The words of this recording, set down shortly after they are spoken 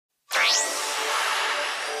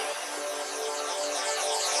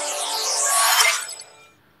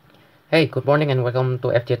Hey, good morning and welcome to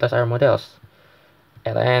FGTS Our Models.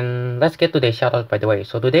 And let's get today's shoutout by the way.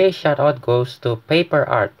 So today's shoutout goes to Paper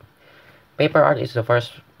Art. Paper Art is the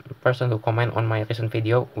first person to comment on my recent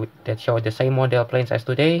video that showed the same model planes as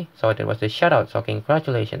today. So that was the shoutout, so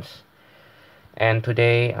congratulations. And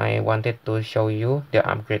today I wanted to show you the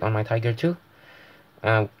upgrade on my Tiger 2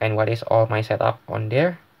 and what is all my setup on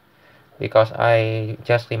there. Because I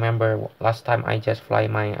just remember last time I just fly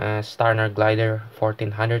my Starner Glider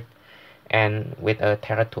 1400 and with a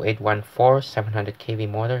Terra 2814 700 kV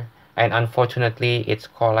motor, and unfortunately it's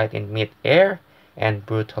collided in mid-air and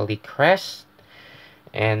brutally crashed,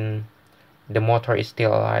 and the motor is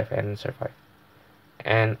still alive and survived.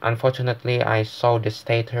 And unfortunately I saw the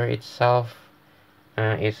stator itself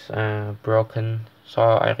is broken, so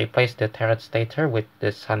I replaced the turret stator with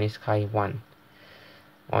the Sunnysky one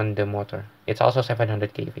on the motor. It's also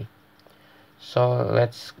 700 kV. So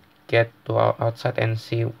let's get to outside and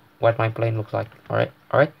see what my plane looks like.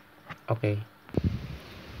 Alright, okay.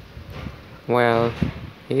 Well,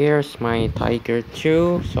 here's my Tiger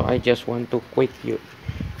 2. So I just want to see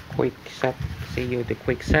you the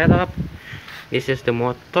quick setup. This is the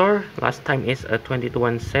motor. Last time is a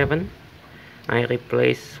 2217. I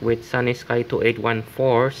replaced with Sunnysky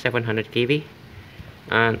 2814 700 kV.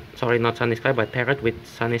 And sorry, not Sunnysky but Terrat with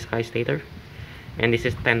Sunnysky stator. And this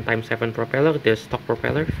is 10x7 propeller, the stock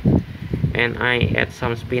propeller. And I add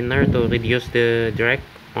some spinner to reduce the drag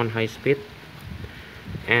on high speed.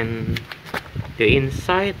 And the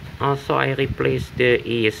inside also I replaced the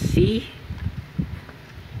ESC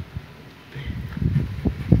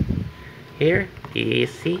here, the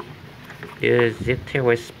ESC, the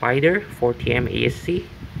ZTW Spider 40M ESC.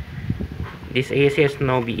 This ESC has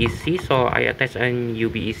no BEC, so I attach an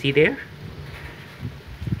UBEC there.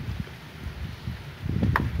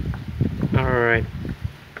 Alright,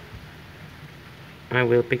 I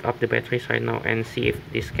will pick up the batteries right now and see if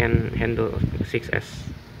this can handle 6S.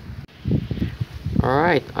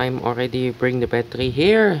 Alright, I'm already bring the battery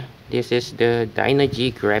here. This is the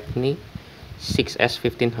Dinogy Grabny 6S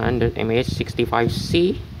 1500 mAh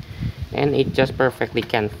 65C, and it just perfectly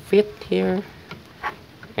can fit here,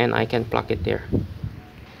 and I can plug it there.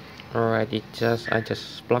 Alright, I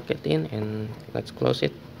just plug it in, and let's close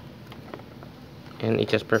it. And it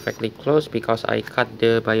just perfectly closed because I cut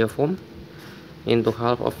the biofoam into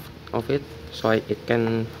half of it, so it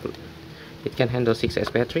can handle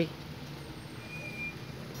 6S battery.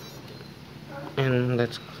 And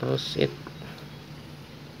let's close it,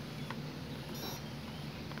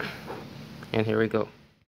 and here we go.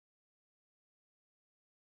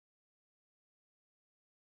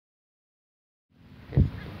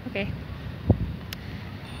 Okay.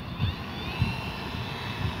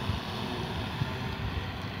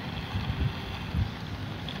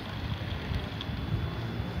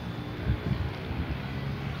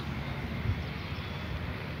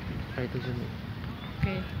 Try to zoom in.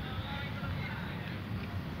 Okay.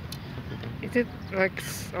 Is it like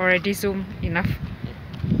already zoom enough?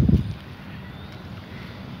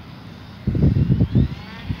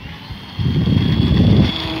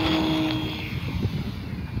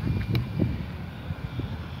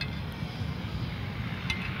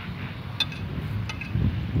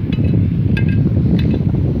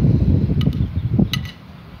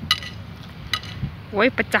 Woi,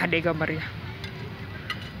 pecah deh gambarnya.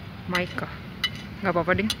 Maika. Nggak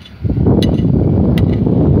apa-apa ding.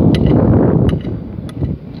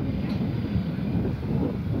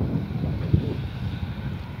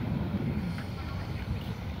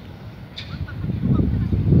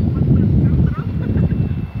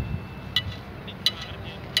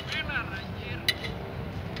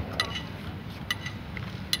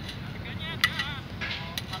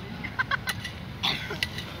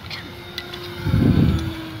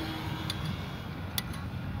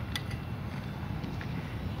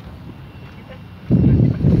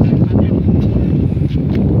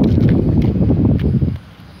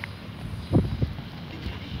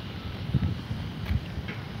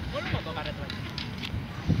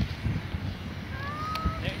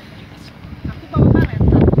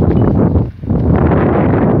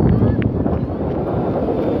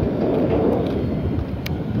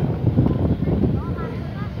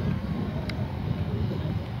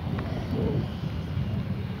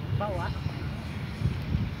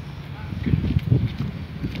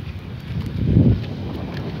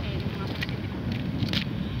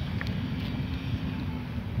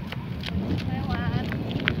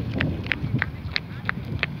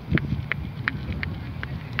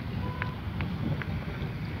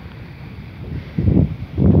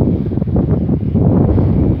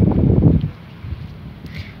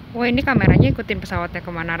 Oh, ini kameranya ikutin pesawatnya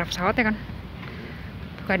kemana arah pesawatnya kan?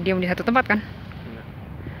 Bukan diam di satu tempat kan?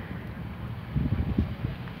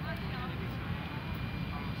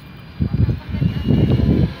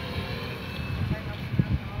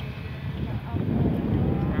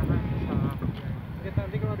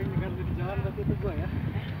 Nanti kalau diganti di jalan berarti itu gua ya.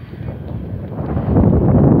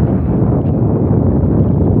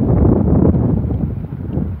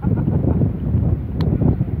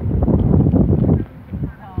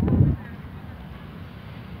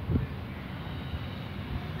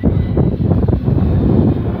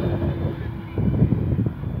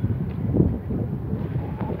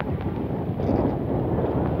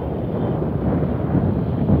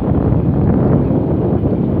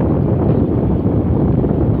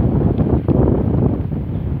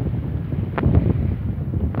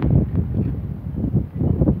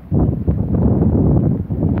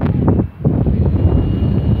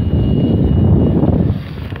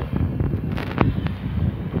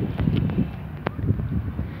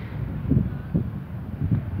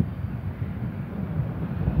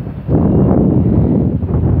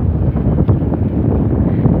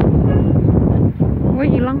 Woi,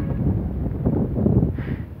 hilang.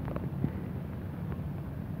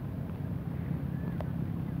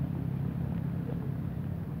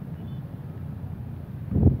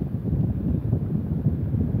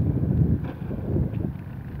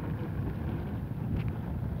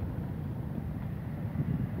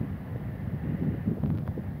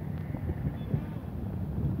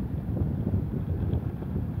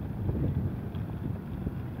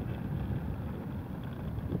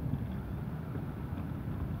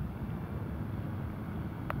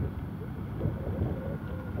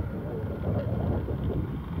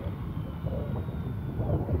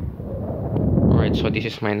 Alright, so this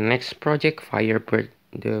is my next project,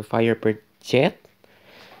 the Firebird jet.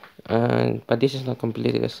 But this is not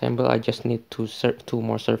completely assembled. I just need two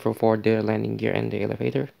more servo for the landing gear and the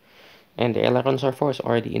elevator. And the aileron servo is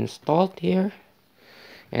already installed here.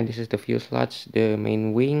 And this is the fuselage, the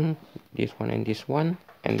main wing, this one and this one.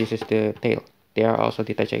 And this is the tail. They are also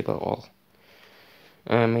detachable all.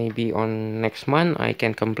 Maybe on next month I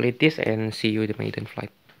can complete this and see you the maiden flight.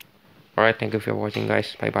 Alright, thank you for watching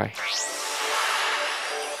guys. Bye bye.